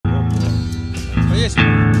y est.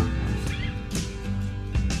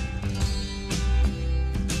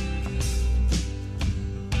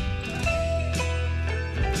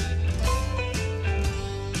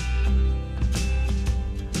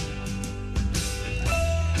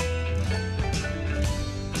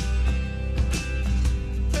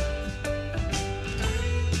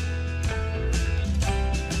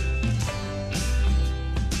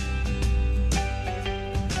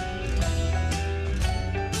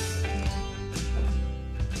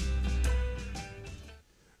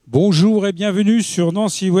 Bonjour et bienvenue sur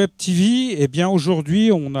NANCY-WEBTV. Eh bien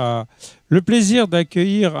aujourd'hui, on a le plaisir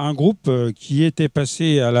d'accueillir un groupe qui était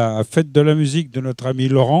passé à la fête de la musique de notre ami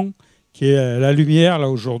Laurent, qui est à la Lumière là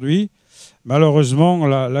aujourd'hui. Malheureusement,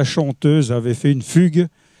 la chanteuse avait fait une fugue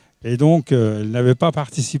et donc elle n'avait pas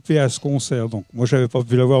participé à ce concert. Donc moi, je n'avais pas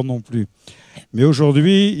pu la voir non plus. Mais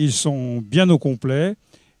aujourd'hui, ils sont bien au complet.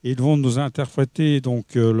 Ils vont nous interpréter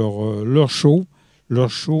donc leur show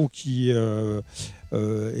qui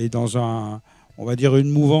est dans on va dire une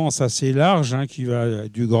mouvance assez large, hein, qui va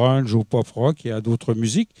du grunge au pop rock et à d'autres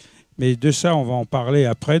musiques. Mais de ça, on va en parler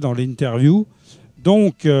après dans l'interview.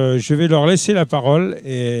 Donc, je vais leur laisser la parole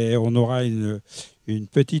et on aura une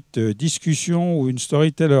petite discussion ou une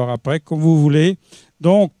storyteller après, comme vous voulez.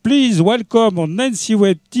 Donc, please welcome on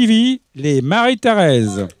NANCY-WEBTV, les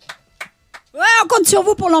Marie-Thérèse. Ouais, on compte sur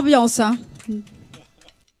vous pour l'ambiance, hein.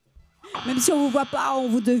 Même si on ne vous voit pas, on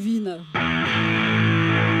vous devine.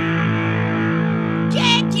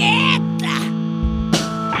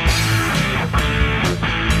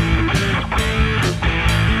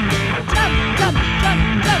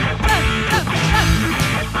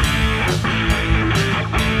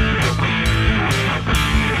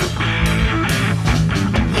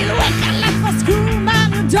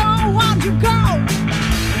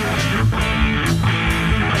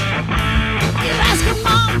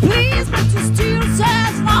 Please, but you still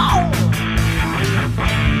says no.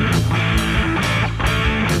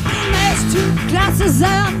 There's 2 classes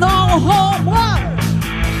and no homework.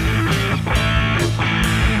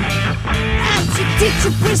 And she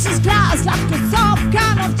teaches precious class like a soft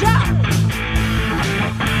kind of job.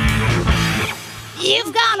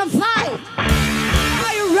 You've gotta fight.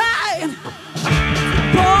 Are you right?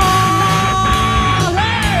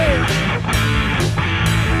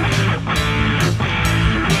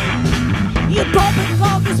 You're popping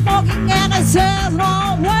coffee, smoking, and it says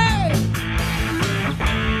no way.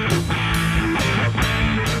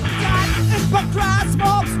 That hypocrite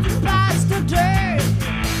smokes to pass the day.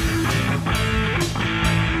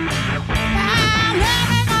 And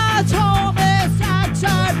living at home is such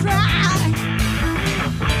a drag.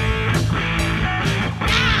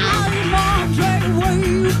 Now you're wondering where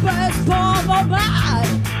you best form of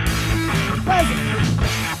mind.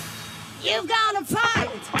 You've got to fight.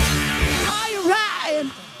 Are you right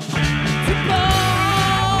to party?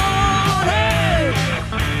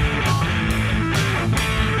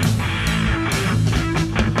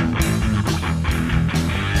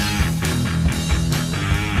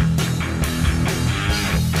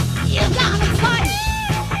 You gotta fight.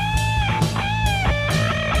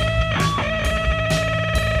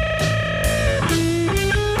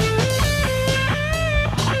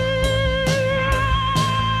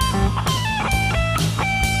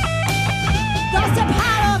 Does the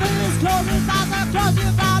power of this closes by the close you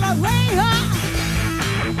gotta wait up.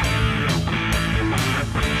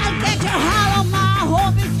 I'll get your hell on my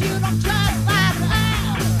home if you don't just back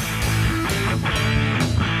up.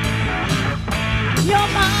 Your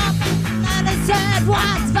mom and it said,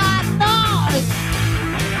 what's that noise?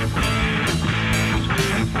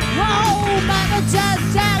 Oh, man, it just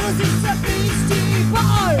tells it's a beastie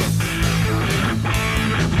boy.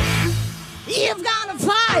 You've gotta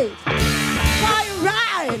fight. Are you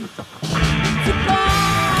right to party?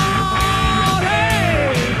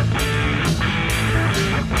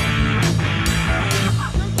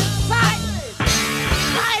 Fight.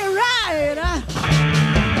 Are you right to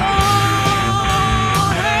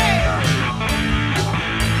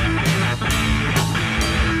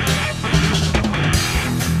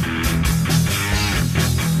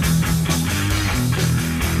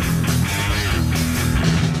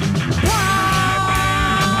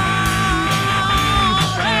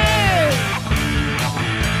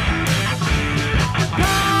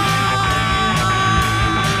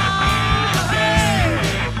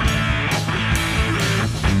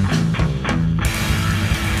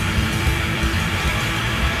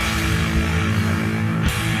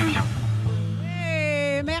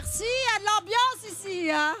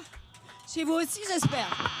chez vous aussi, j'espère.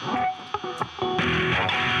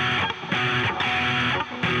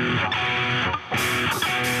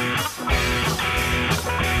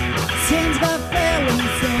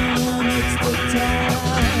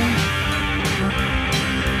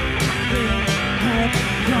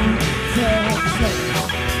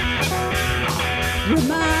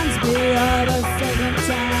 me of a second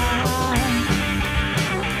time.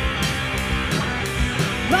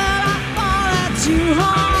 But I followed you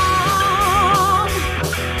home,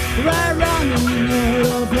 right round the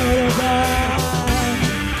middle of the back.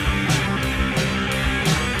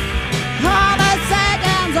 All the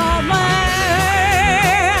seconds of me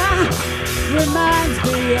reminds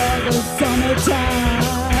me of the summertime.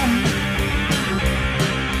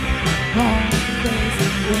 On this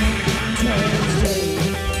winter's day.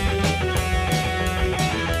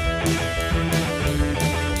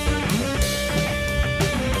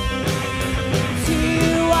 See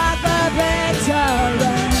what the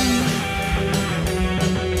veteran.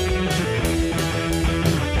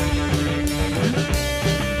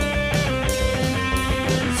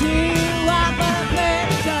 See what the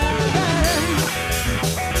veteran.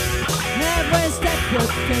 Every step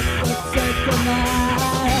was take a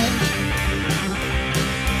night.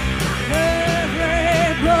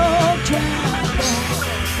 Every broken bone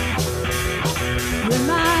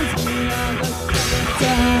reminds me of the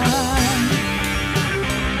time.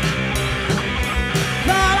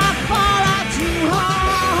 But I followed you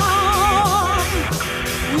home.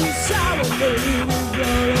 You showered me with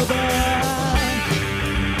lullaby.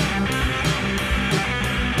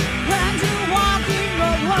 And you walking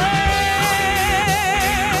away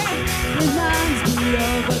reminds me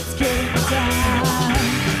of a skin time.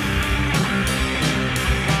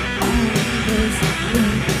 On this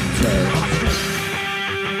winter's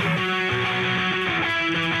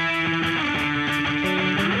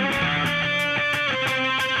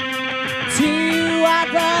see what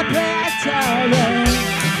the veteran.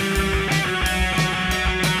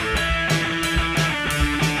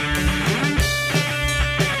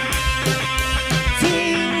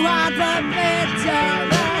 See what the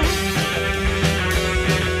veteran.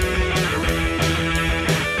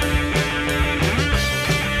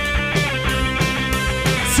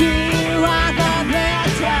 See what the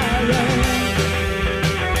veteran.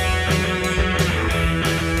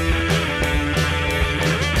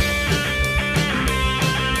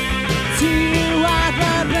 See what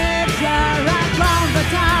the veteran from the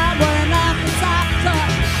time when nothing's after.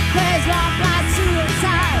 Plays off like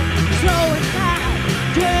suicide, slow it down,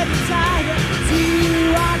 get tired.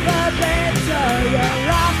 See what the veteran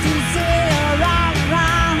love to say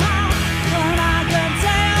around. When I can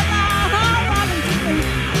say about how running to me,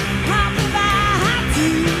 how can I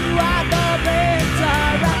see what the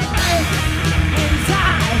veteran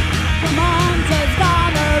inside? Come on, take on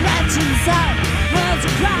the wretch inside. Let's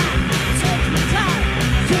cry.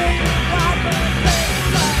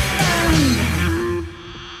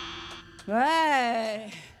 Ouais.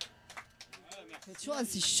 C'est toujours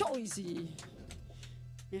assez chaud ici.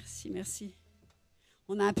 Merci, merci.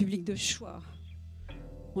 On a un public de choix.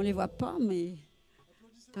 On les voit pas, mais...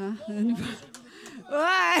 Hein,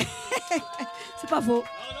 ouais. C'est pas faux.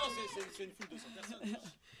 Non, c'est une foule de 100 personnes.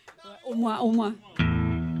 Ouais, au moins, au moins.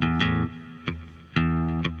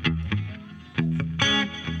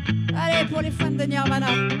 Allez, pour les fans de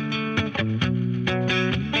Nirvana.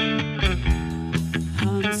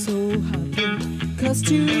 I'm so happy, 'cause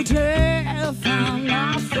today I found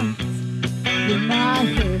my friends in my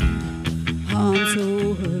head. I'm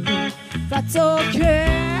so happy, that's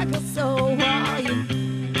okay, 'cause so are you.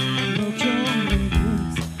 Look your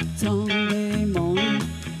mirrors, Sunday morning,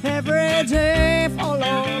 every day for all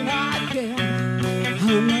I can.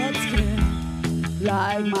 I'm not scared,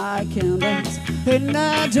 light my candles in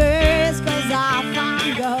the days, 'cause I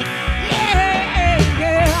found God. Yeah,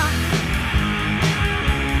 yeah.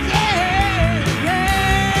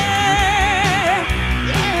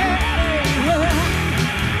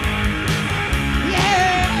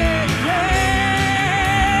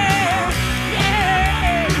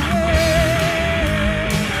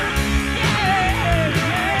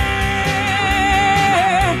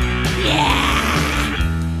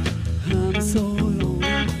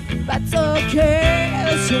 That's okay,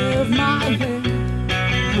 I shave my hair.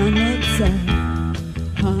 I'm not sad,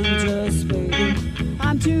 I'm just waiting.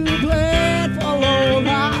 I'm too glad for all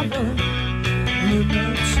I've heard. I'm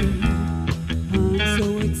not sure, I'm so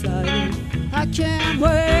excited. I can't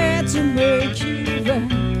wait to make you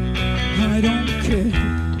right. I don't care,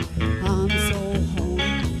 I'm so home.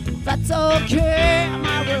 That's okay,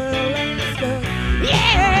 my world is good.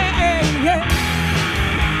 Yeah, yeah.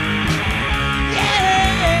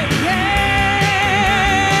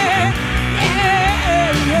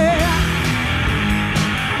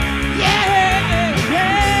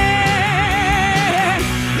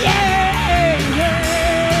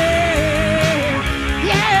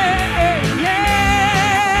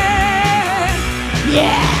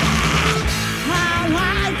 Yeah, I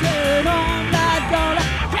like it.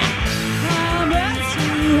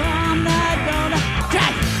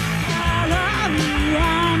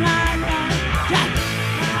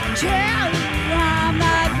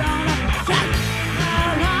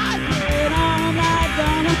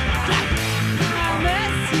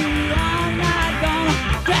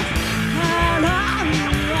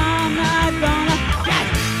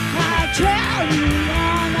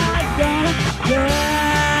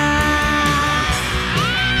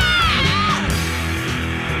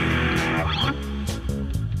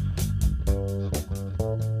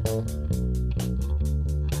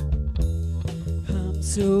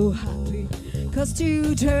 'cause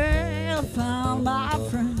today I found my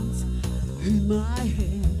friends in my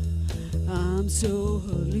head. I'm so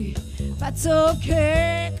early, that's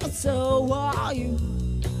okay, 'cause so are you.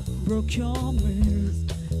 Broke your mirrors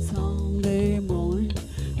Sunday morning,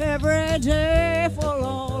 every day for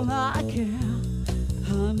all I care.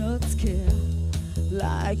 I'm not scared,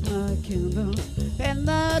 like my candle in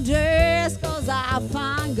the days, 'cause I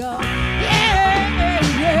find God. Yeah,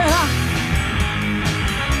 yeah, yeah.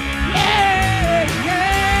 Yeah, yeah.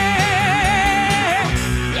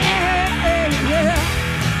 Yeah,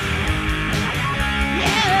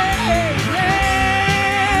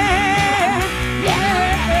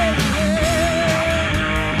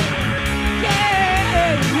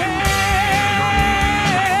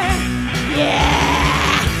 yeah.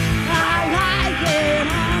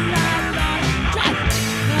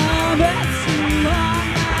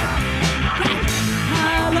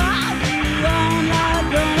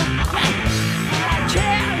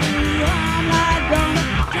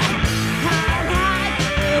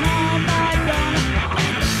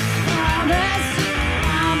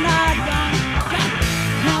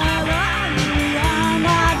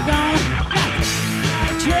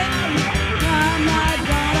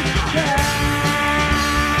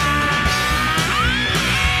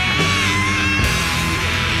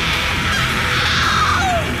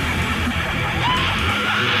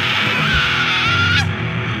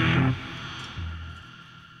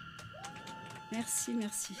 Merci,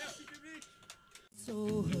 merci.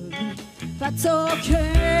 So that's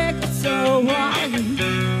okay, 'cause so are you.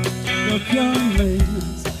 Look your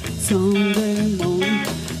legs Sunday morning,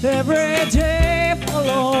 every day for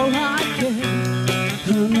all I care.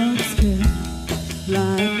 I'm not scared,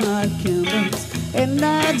 like my candles in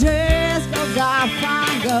the days, 'cause I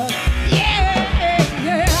find God. Yeah,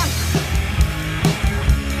 yeah.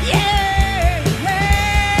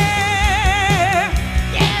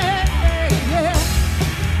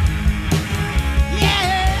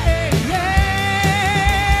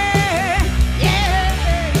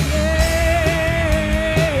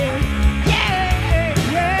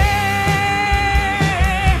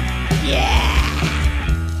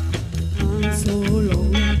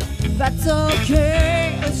 That's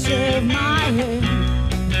okay, I shave my head.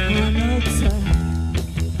 I'm not sad,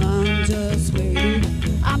 I'm just waiting.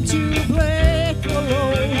 I'm too late for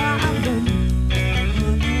all I've done.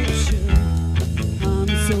 I'm not sure, I'm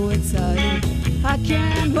so excited. I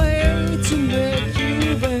can't wait to make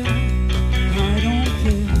you there. I don't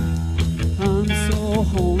care, I'm so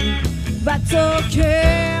horny. That's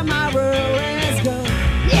okay, my world is good.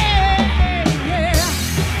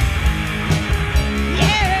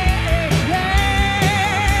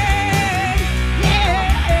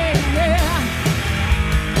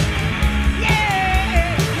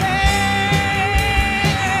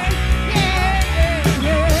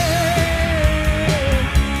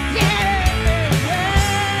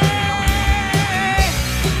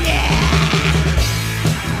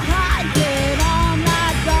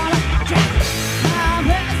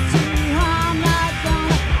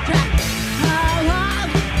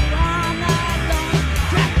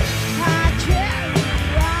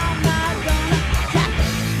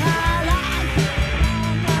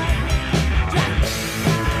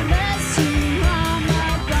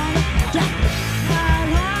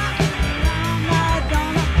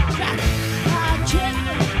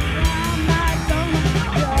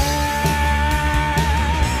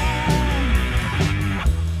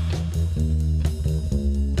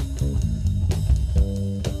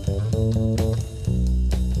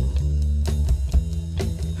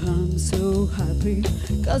 Happy,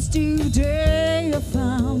 'cause today I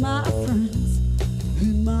found my friends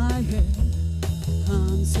in my head.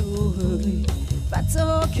 I'm so ugly, that's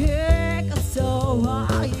okay, 'cause so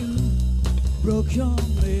are you. Broke your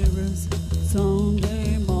mirrors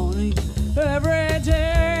Sunday morning, every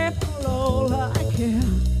day for all I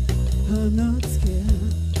care. I'm not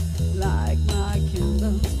scared, like my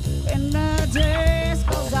candles in the days,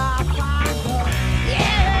 'cause I find God.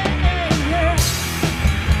 Yeah.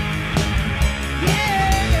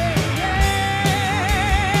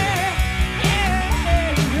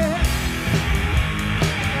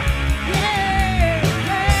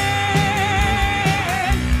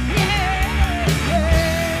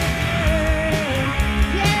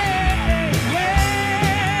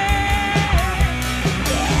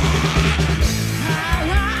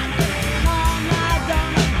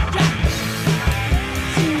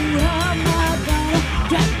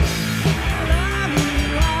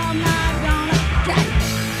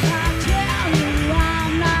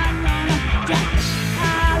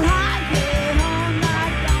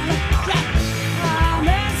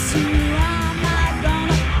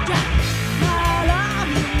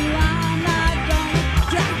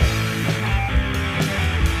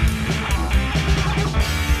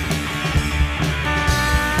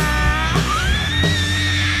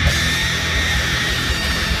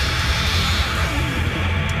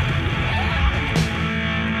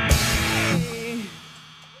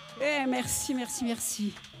 merci, merci,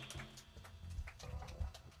 merci.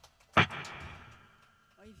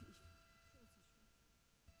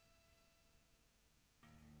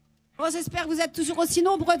 Bon, j'espère que vous êtes toujours aussi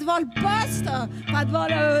nombreux devant le poste, pas devant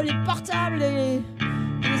les portables,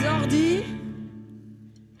 les ordis.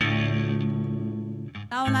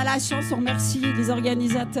 Là, on a la chance, on remercie les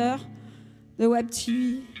organisateurs de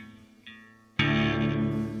WebTV.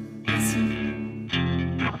 Merci.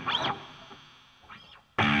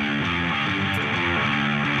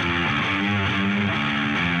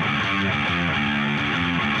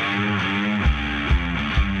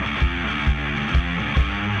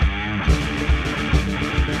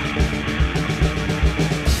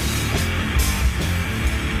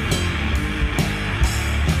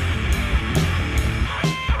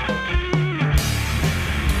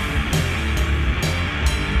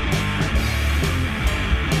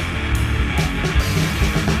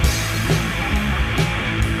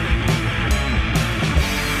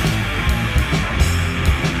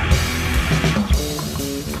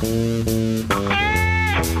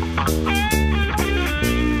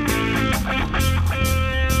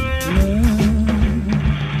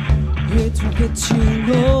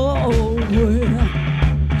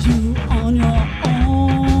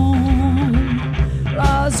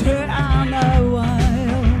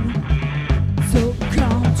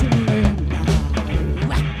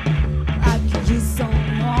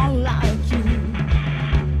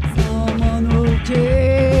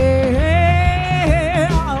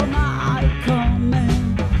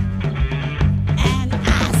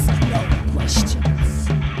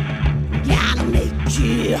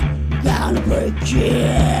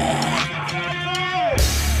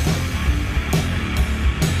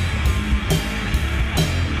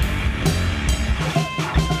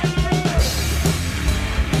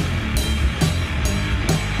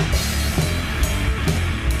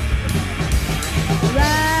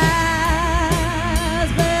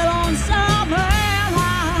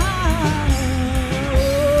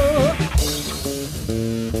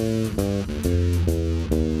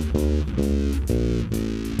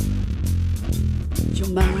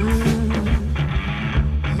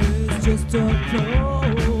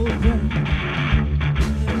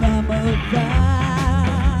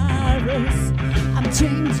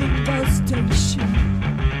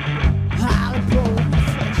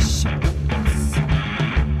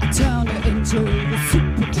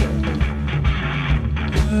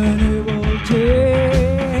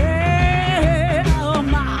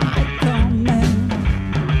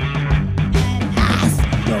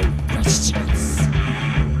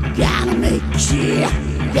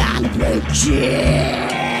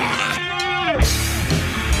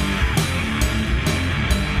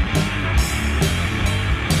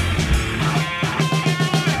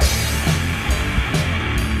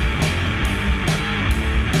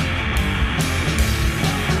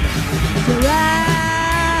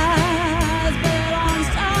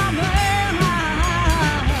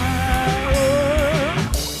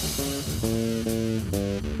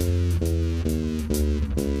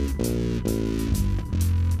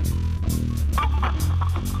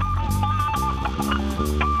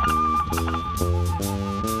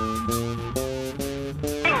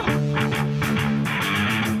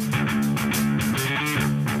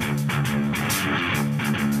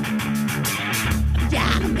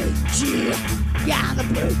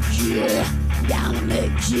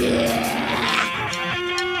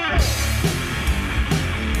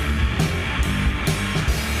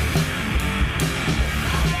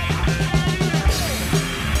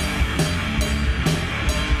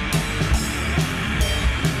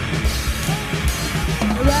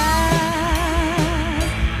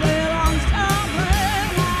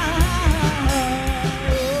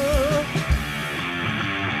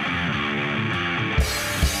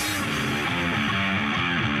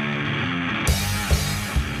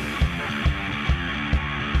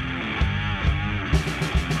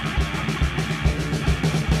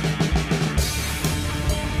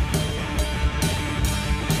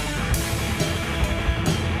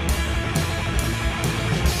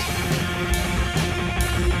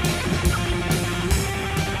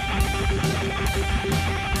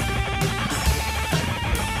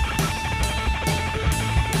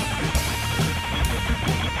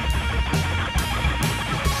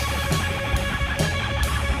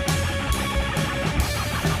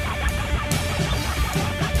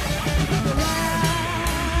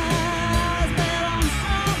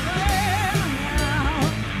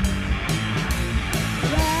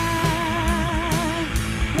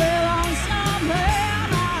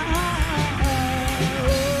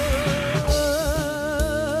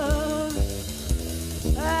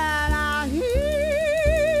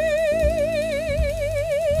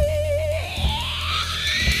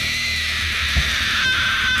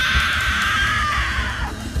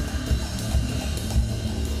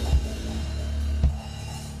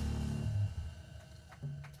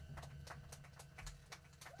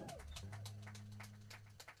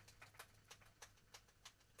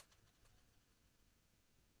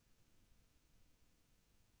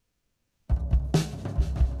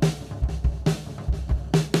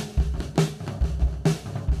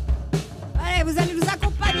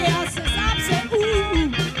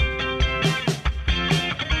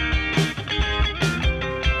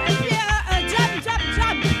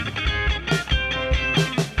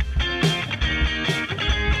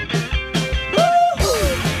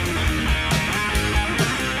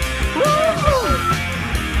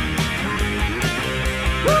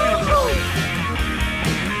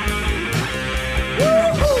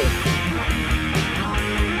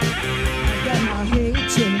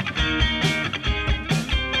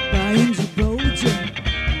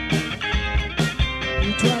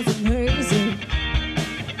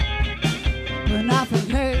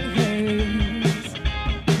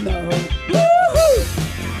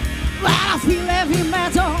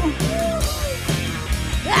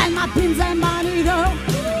 pins and my needle.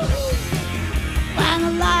 When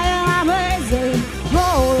I'm lying, I'm lazy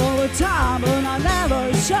all the time, but I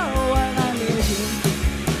never show when I need you.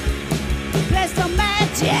 Place the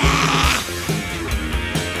magic.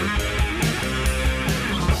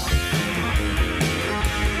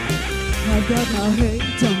 I've got my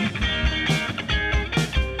hate on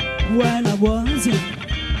when I wasn't.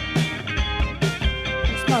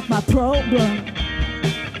 It's not my problem.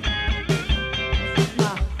 It's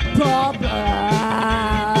my problem.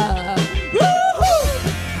 Woo-hoo!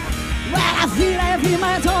 When I feel heavy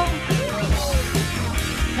metal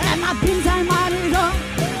and my pins and my needle.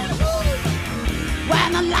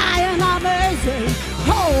 When I'm lying, I'm busy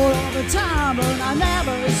all the time, but I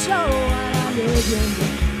never show when I need you.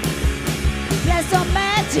 There's some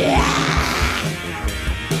magic.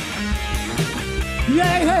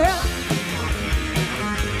 Yeah, yeah.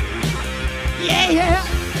 Yeah, yeah.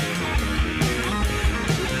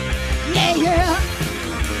 Yeah, yeah.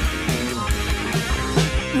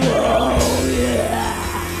 Whoa, yeah.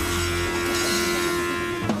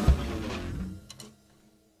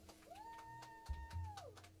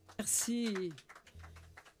 Merci.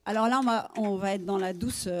 Alors là, on va être dans la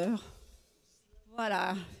douceur.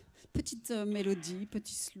 Voilà. Petite mélodie,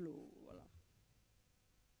 petit slow. Voilà.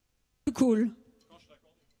 Tout cool.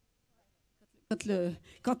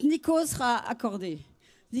 Quand Nico sera accordé.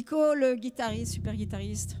 Nico, le guitariste, super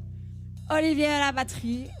guitariste. Olivier à la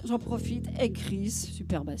batterie, j'en profite. Et Chris,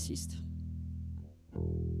 super bassiste.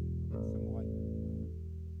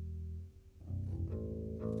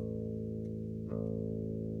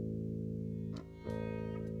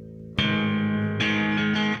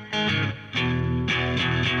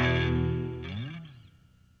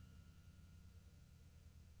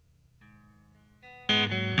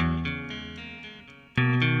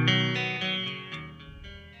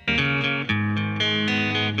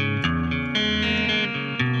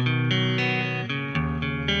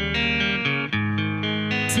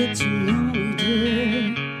 Such a lonely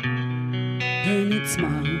day, and it's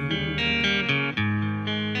mine.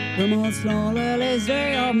 The most loneliest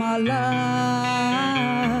day of my life.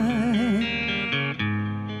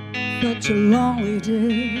 Such a lonely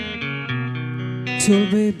day till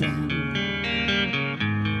be done.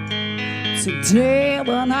 It's a day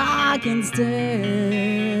when I can stand.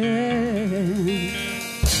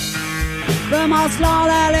 The most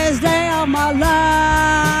loneliest day of my life.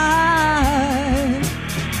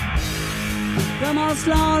 The most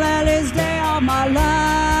loneliest day of my life.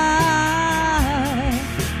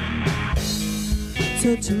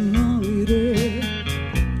 Such a lonely day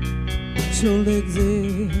should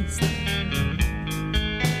exist.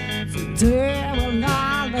 It's a day will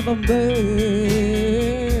I'll never miss.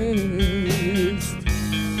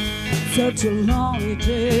 Such a lonely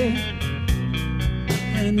day,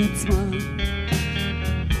 and it's mine.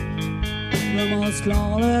 The most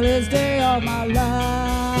loneliest day of my life.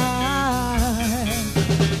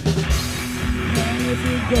 And if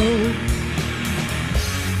you go,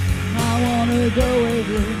 I wanna go with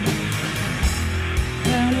you.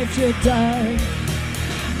 And if you die,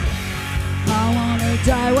 I wanna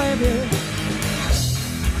die with you.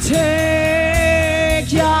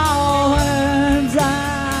 Take your hands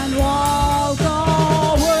and walk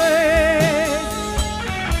away.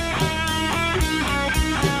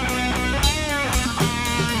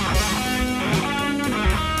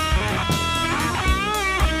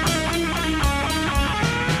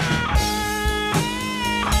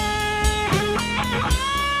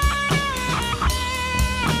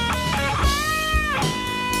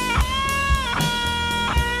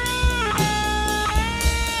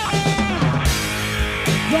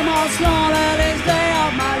 The most loneliest day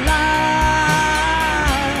of my life.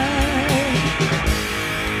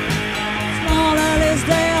 Loneliest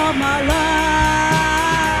day of my life.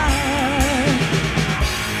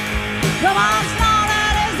 The most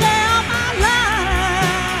loneliest day of my life.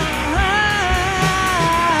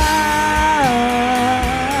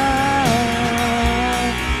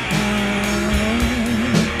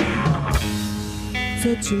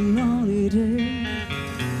 Such a lonely day,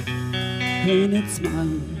 and it's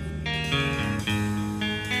mine.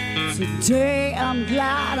 Today I'm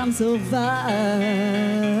glad I'm survived.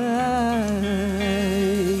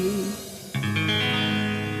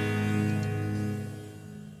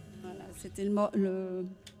 Voilà, c'était le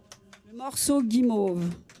morceau Guimauve.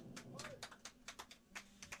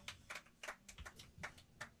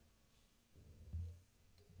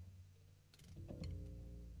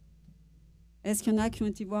 Est-ce qu'il y en a qui ont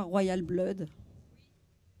été voir Royal Blood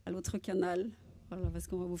à l'autre canal? Voilà, parce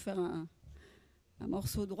qu'on va vous faire un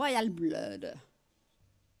morceau de Royal Blood.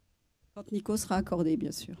 Quand Nico sera accordé,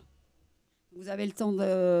 bien sûr. Vous avez le temps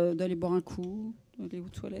d'aller boire un coup, d'aller aux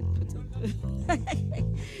toilettes peut-être.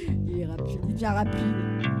 Il est rapide, il devient rapide.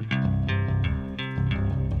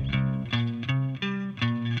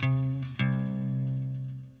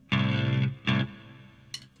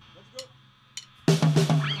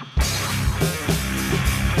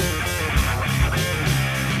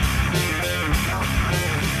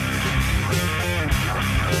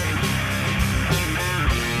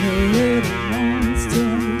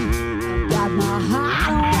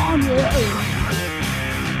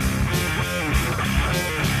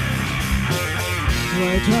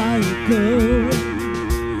 Where do you go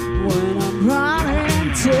when I'm running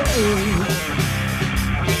to?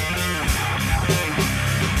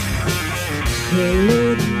 The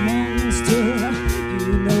little monster,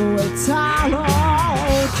 you know it's all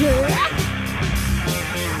okay.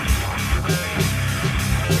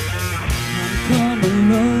 I'm gonna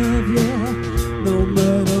love you no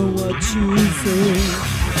matter what you say.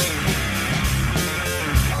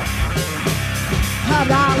 I've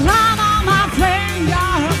got love on my finger,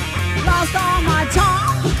 lost on my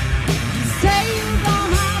tongue. You say you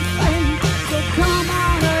don't have faith, so come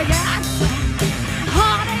on again.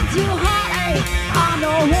 Honey to honey, I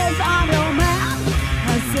know who's on your man.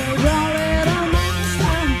 I say, your little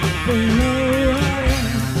monster,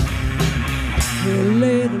 you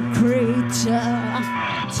little creature,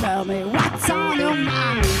 tell me what's on your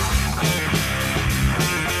mind.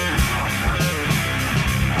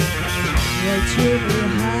 What you be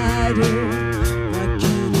hiding? What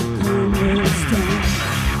can you cornerstone?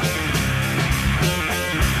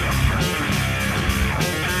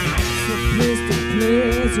 So please to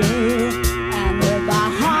please you, and with my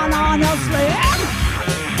heart on your sleeve.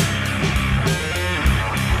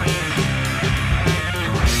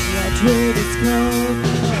 What you discover?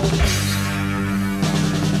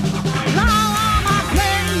 Long on my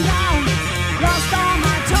finger, lost on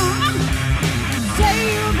my tongue. Say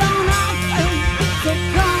you don't have faith, so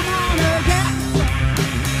come on again.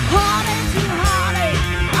 Honey to honey,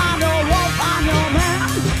 I know won't find your man.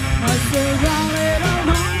 I say your little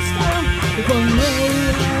monster, for me.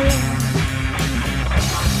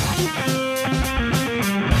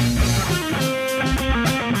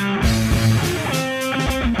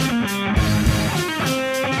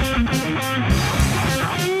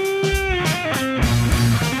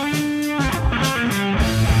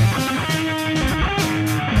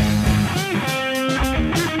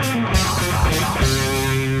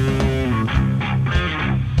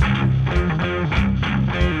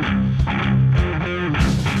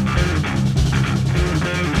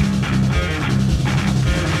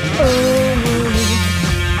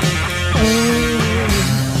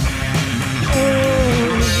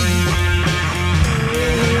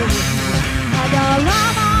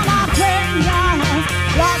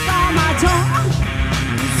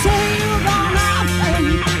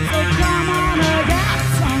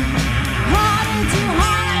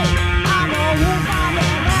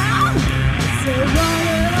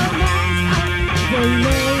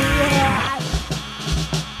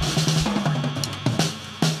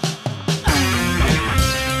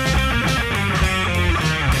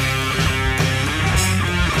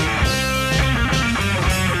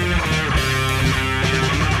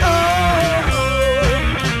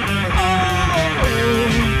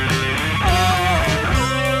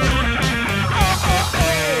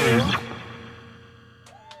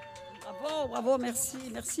 Bravo, merci,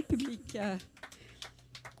 merci public.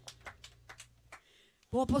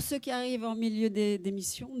 Bon, pour ceux qui arrivent en milieu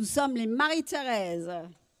d'émission, nous sommes les Marie-Thérèse,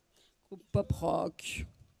 groupe pop rock.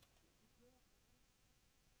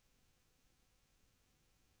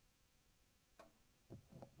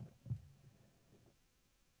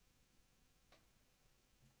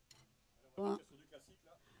 Bon.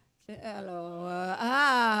 Alors,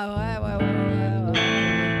 ouais.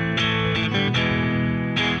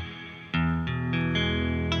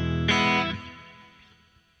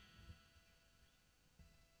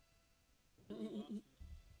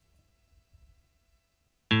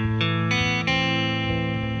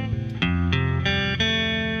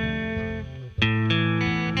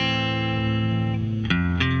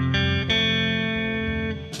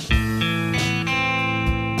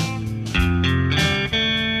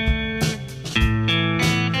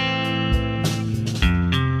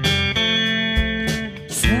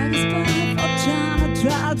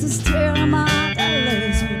 To steer him out the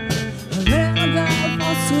laser. A little girl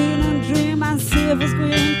for sweet and dream and silver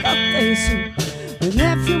screen captation. And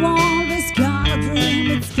if you want this kind of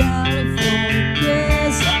dream, it's California.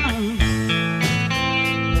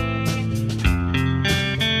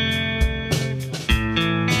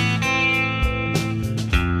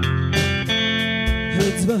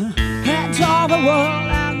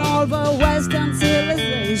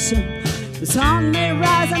 sun may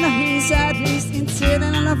rise and he's at least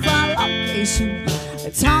incident on a far location.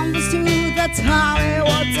 It's understood that's how it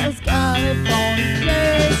was as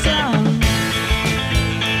Californication.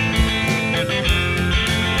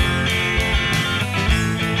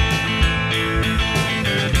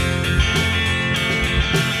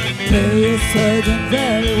 Pay a surgeon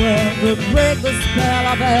very well to break the spell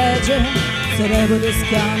of aging. Said every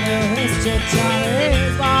discount is just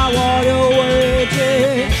Chinese by what you're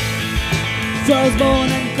waging. Firstborn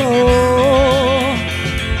and cold,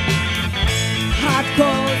 hot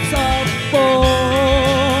coats of four.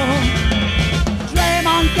 Dream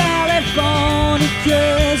on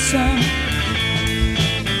Californication.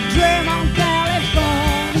 Dream on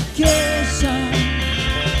Californication.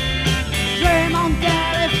 Dream on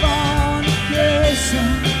Californication.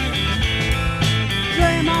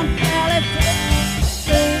 Dream on Californication.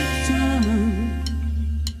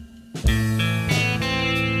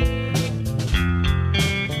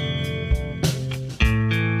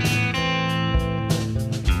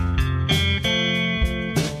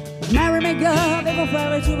 Marry me, girl, if I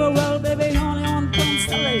fairy to the world, baby, only on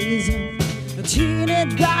constellation. A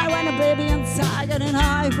teenage guy when a baby inside, got an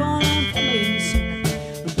iPhone information.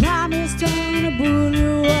 The promise turn a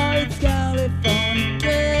blue, it's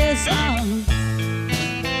Californication.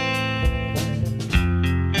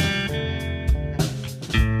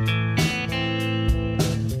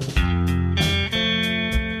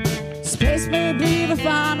 Space may be the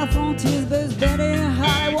final frontier, but it's better in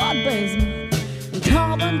Hollywood basement.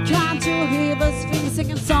 Carbon can't you hear the Sphinx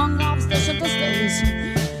singing song of station to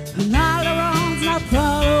station? And all around's not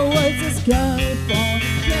proud of ways this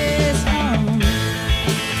Californication.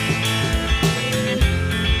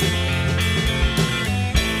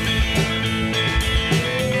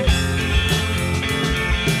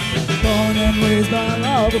 Born and raised by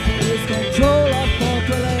love, police control of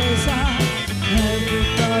population.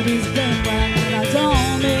 Everybody's been running, and I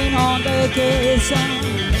don't mean on vacation.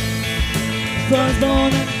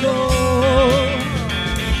 Firstborn and cold,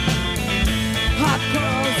 hot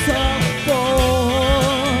coals of four.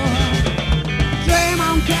 Dream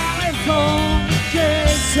on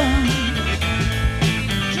Californication.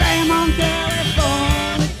 Dream on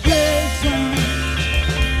Californication.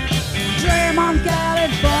 Dream on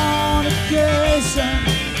Californication.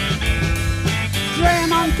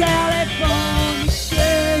 Dream on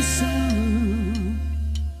Californication.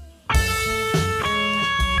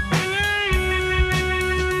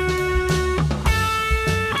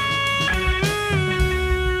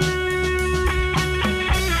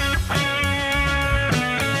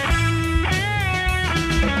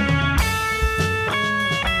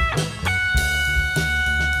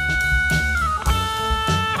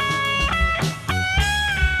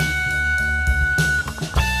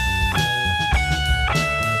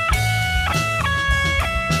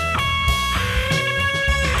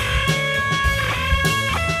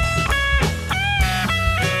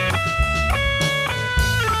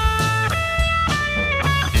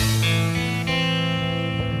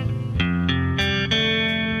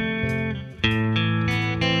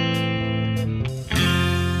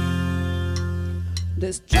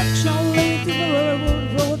 Destruction lead to the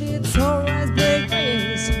railroad road, it's always break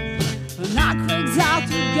creation. A knock rings out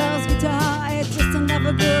through girl's guitar, it's just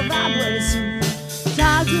another good vibration.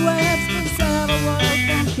 Time to webs can serve a world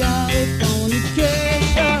from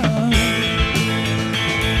Californication.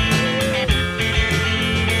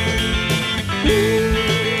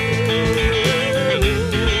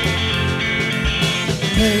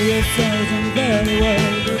 Pay your surgeon very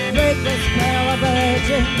well to break the spell of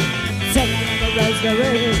aging. Second on the race, there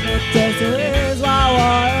is no test, there is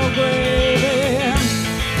wild gravy.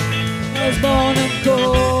 Firstborn and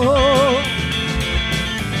cold,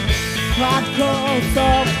 hot coals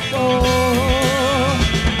of four.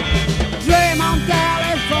 Dream on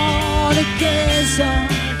Californication.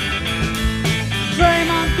 Dream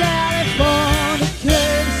on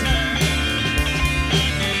Californication.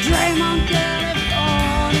 Dream on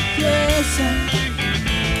Californication.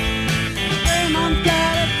 Dream on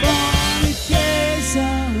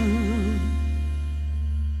Californication.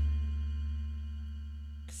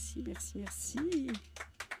 Merci, merci.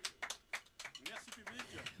 Merci public.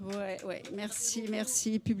 Ouais, merci,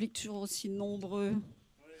 merci. Public toujours aussi nombreux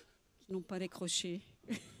qui n'ont pas décroché.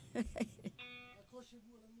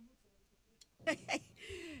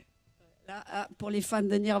 Là, pour les fans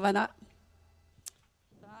de Nirvana.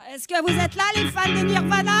 Est-ce que vous êtes là, les fans de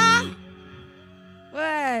Nirvana?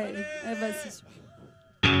 Ouais, eh ben, c'est super.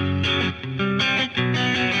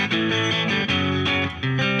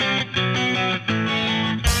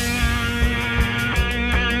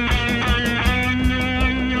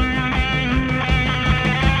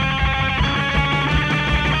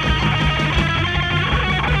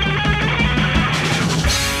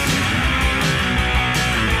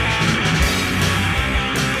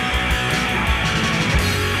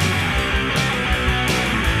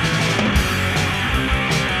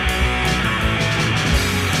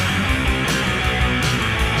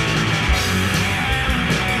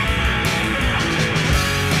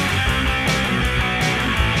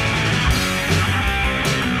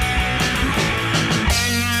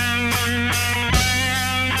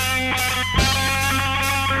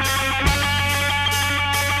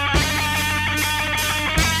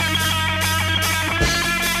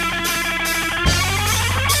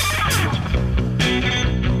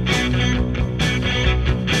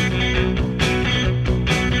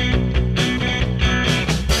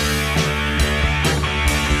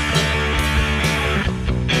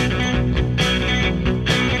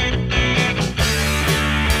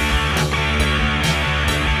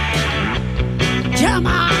 Come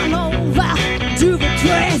on over to the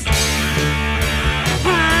twist.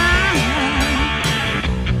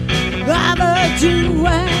 Rather do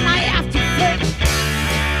when I have to fit.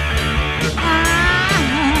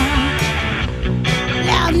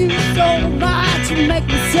 Love you so much you make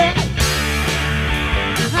me sick.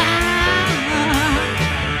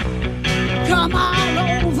 Come on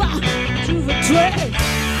over to the twist.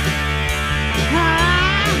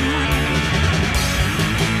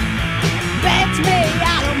 Bet me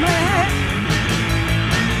out of me.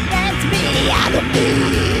 Bet me out of me.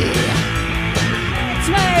 Bet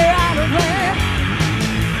me out of me.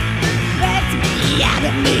 Bet me out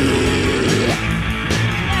of me.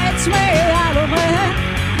 Bet me out of me.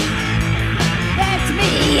 Bet me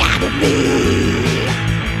out of me.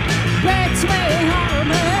 Bet me out of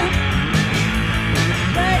me.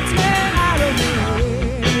 Bet me out of me.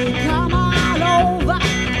 Come on over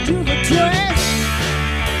to the twist.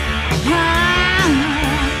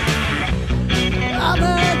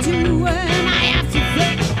 Other two when I have to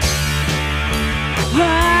think.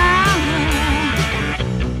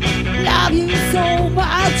 Love you so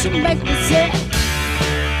much you make me sick.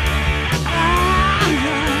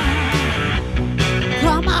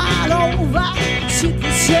 Come on over, shoot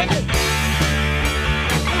the shit.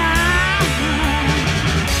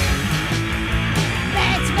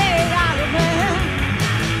 Let me out of me.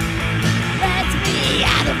 Let me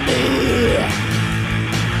out of me.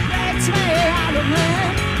 Let me out of me.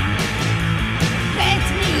 Let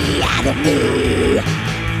me out of me.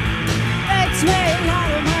 Let me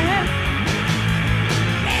out of me.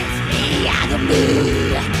 Let me out of me.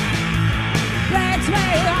 Let me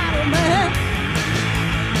out of me.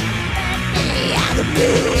 Let me out of me.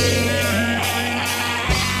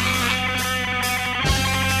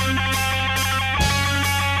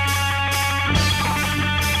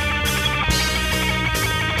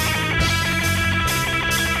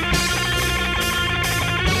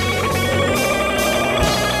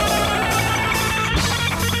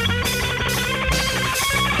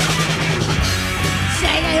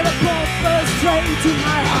 Straight to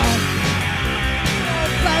my heart,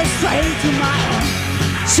 straight to my heart.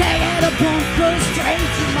 Shake it up, straight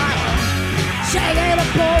to my heart. Shake it up,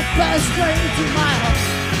 straight to my heart.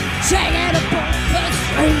 Shake it up,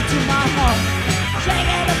 straight to my heart.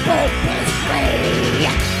 Shake it up, straight.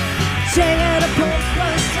 Shake it up,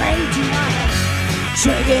 straight to my heart.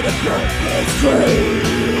 Shake it up,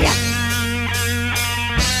 straight.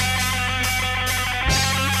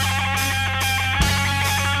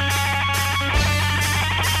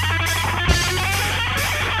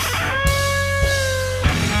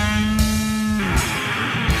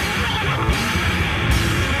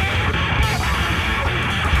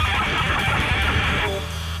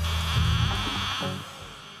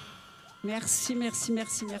 Merci, merci,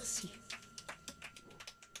 merci, merci.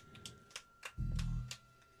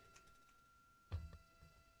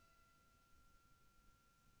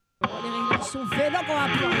 Bon, les réglages sont faits, donc on va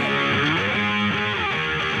pleurer.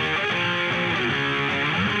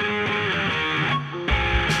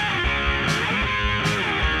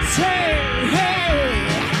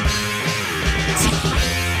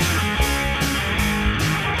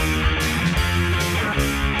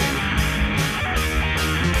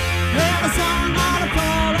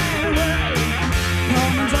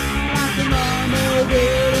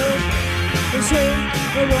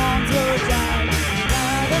 The ones who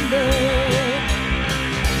died and dead.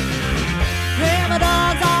 Hear the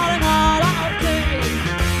dogs howling all out there,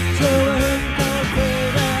 showing the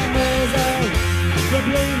fear and misery. The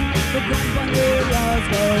blame, the company was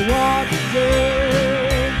the walking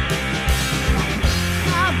dead.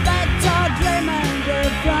 I bet you're dreaming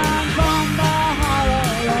different from the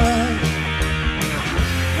hollow light.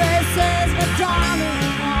 This is the dawning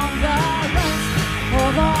of the rest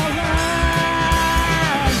of our lives.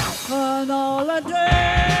 And all a day.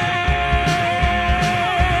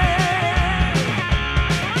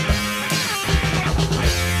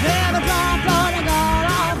 Hear the drum floating all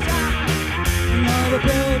of time. Know the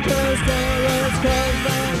pictures there is cause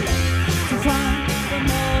they love to find the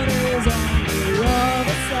money's on the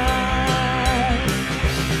other side.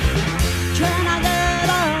 Can I get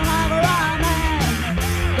another right man?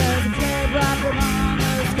 There's a flag wrapped around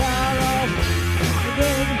this car.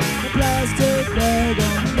 The plastic bag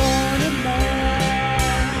on the morning man.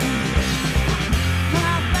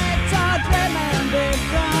 I bet you're dreaming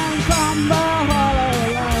different from the hollow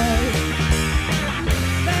light.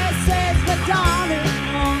 This is the dawning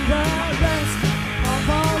on the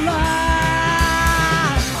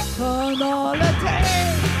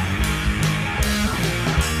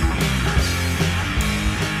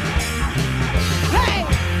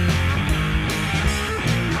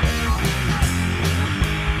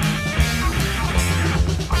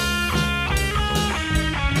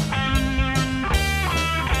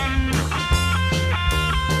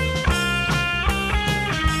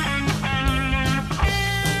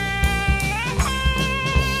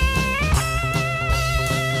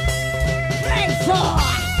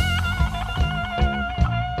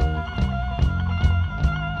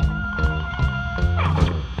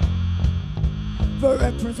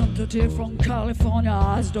entity from California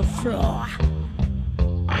as the floor.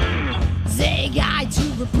 The guy to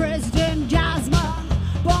the president, Jasmine,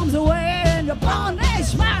 bombs away in the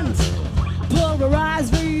punishment.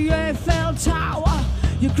 Pulverize the Eiffel Tower,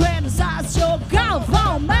 you criticize your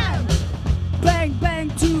government. Bang, bang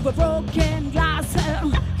to the broken glass,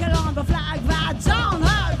 kill on the flag that don't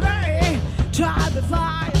agree. Try the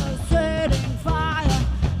fire, setting fire,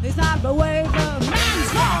 it's not the way the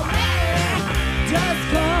man's for me.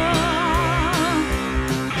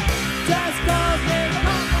 Just cause they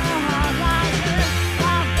come on like this,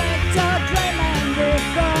 I think to dream and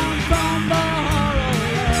different from the horror.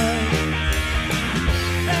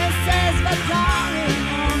 This is the dawning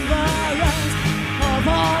on the rest of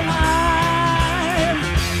our lives.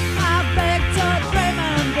 I think to dream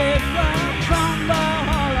and different from the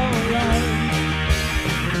horror.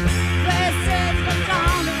 This is the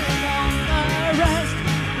dawning on the rest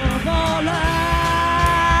of our lives.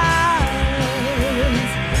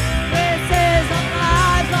 This is a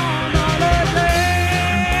life on holiday.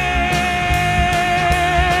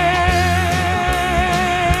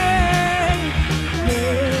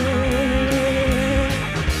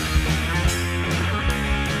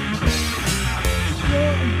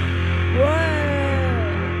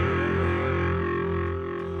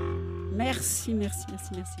 Merci, merci, merci,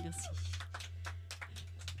 merci, merci.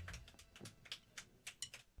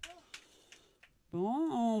 Bon,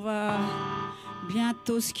 on va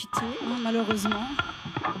bientôt se quitter, hein, malheureusement.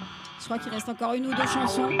 Je crois qu'il reste encore une ou deux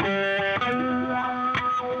chansons.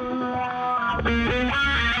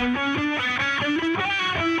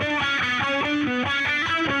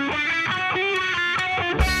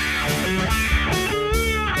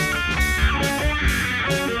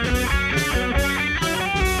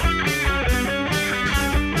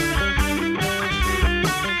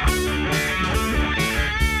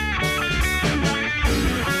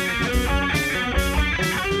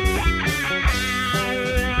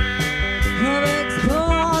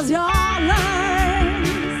 Expose your lies,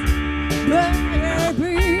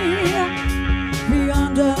 baby. The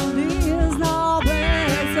underneath is no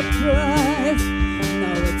big surprise.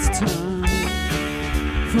 Now it's time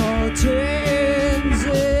for changing.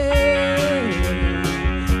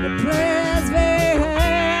 The place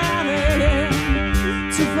behaving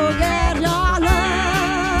to forget your love.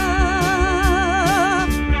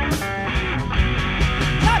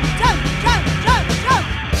 Jump, jump, jump, jump, jump.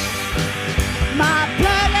 My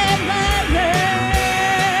bloody baby,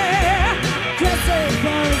 kissing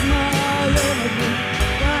was my living,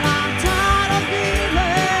 but I'm tired of giving.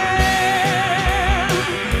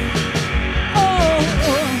 Oh,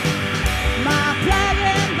 my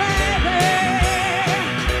bloody baby,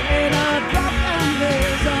 in a broken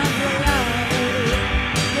vision reality,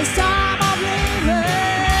 this time I'm leaving.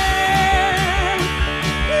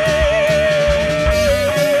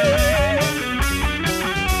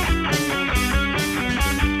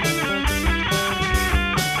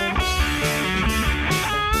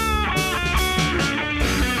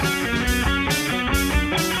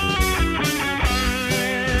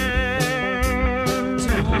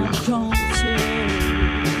 Don't confuse,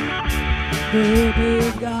 baby,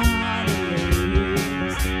 gotta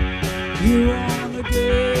lose you on the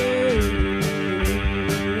game.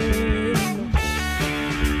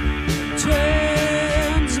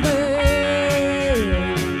 Change me,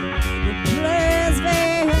 the place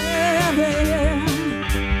behaving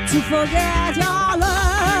to forget your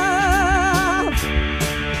love.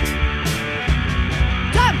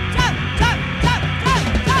 Jump, jump, jump, jump, jump,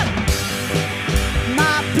 jump.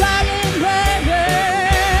 My bloody baby,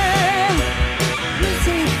 this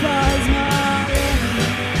is was my enemy,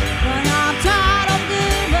 when I'm tired of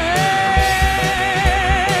giving.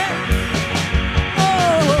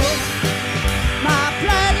 Oh, my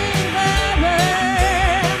bloody baby,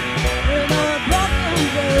 in a broken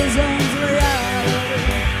vision's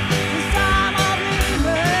reality, this time I'm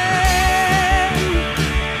leaving.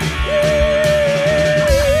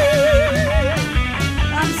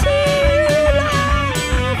 I'm still laughing.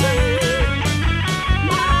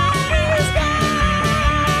 Life is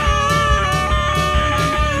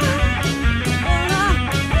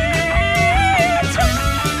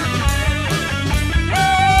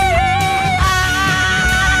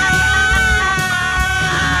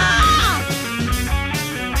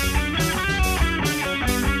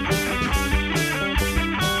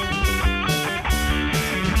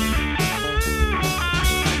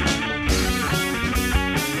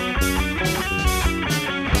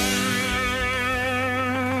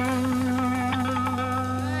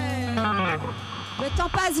Le temps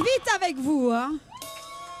passe vite avec vous, hein.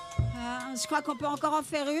 Je crois qu'on peut encore en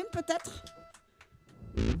faire une, peut-être.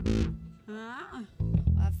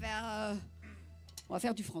 On va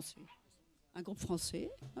faire du français. Un groupe français.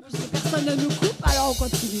 Parce que personne ne nous coupe, alors on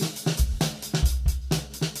continue.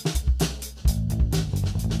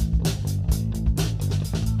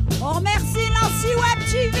 On remercie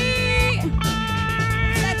NANCY-WEBTV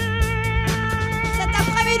cet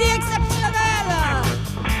après-midi exceptionnel.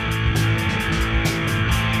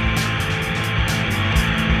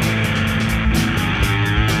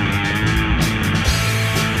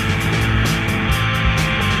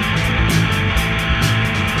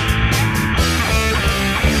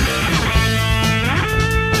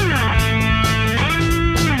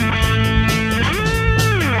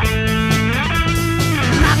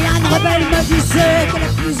 Rebelle me disait que la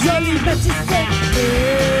plus jolie bâtissée,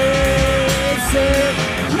 c'est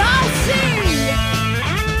Nancy.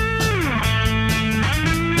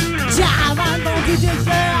 Caravane dans du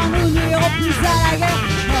désert, nous n'irons plus à la guerre.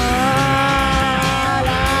 À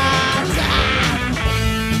la terre.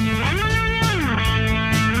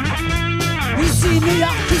 Ici New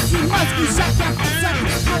York, ici Moscou, chacun pour sa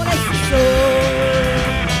vie pour les ciseaux.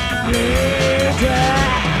 Les guerres.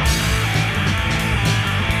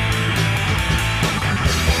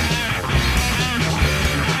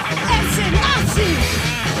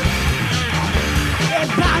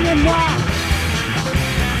 Épargnez-moi.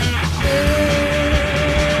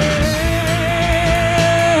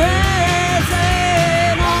 C'est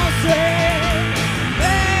Nancy.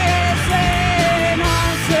 C'est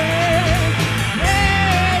Nancy.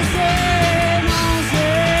 C'est Nancy.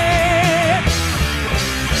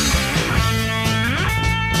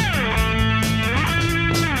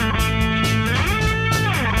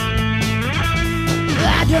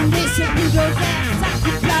 La donnée c'est plus de verre, ça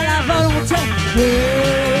coupe à la volonté.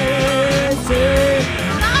 C'est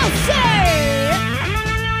Nancy.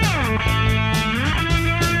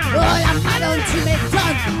 Oh la madone tu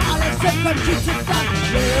m'étonnes, enlève ce col qui te donne.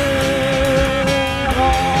 Le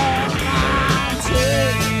romantique.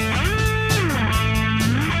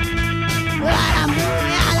 À l'amour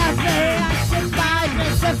et à la paix, c'est pas que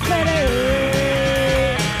c'est fêlé.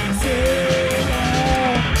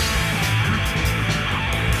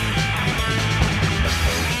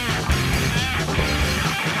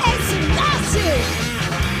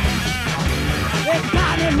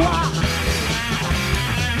 Épargnez-moi.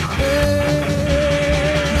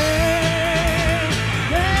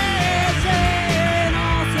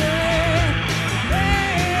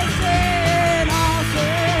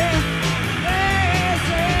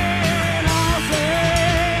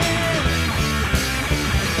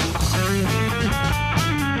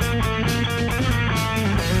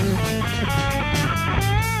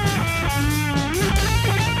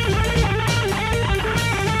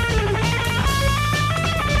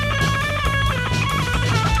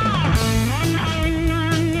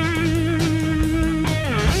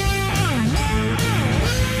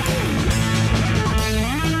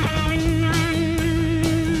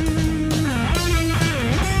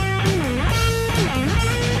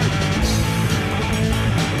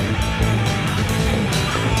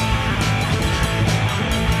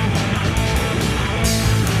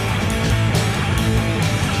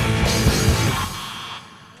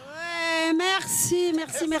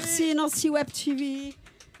 Merci NANCY-WEBTV.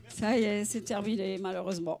 Ça y est, c'est terminé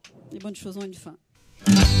malheureusement. Les bonnes choses ont une fin.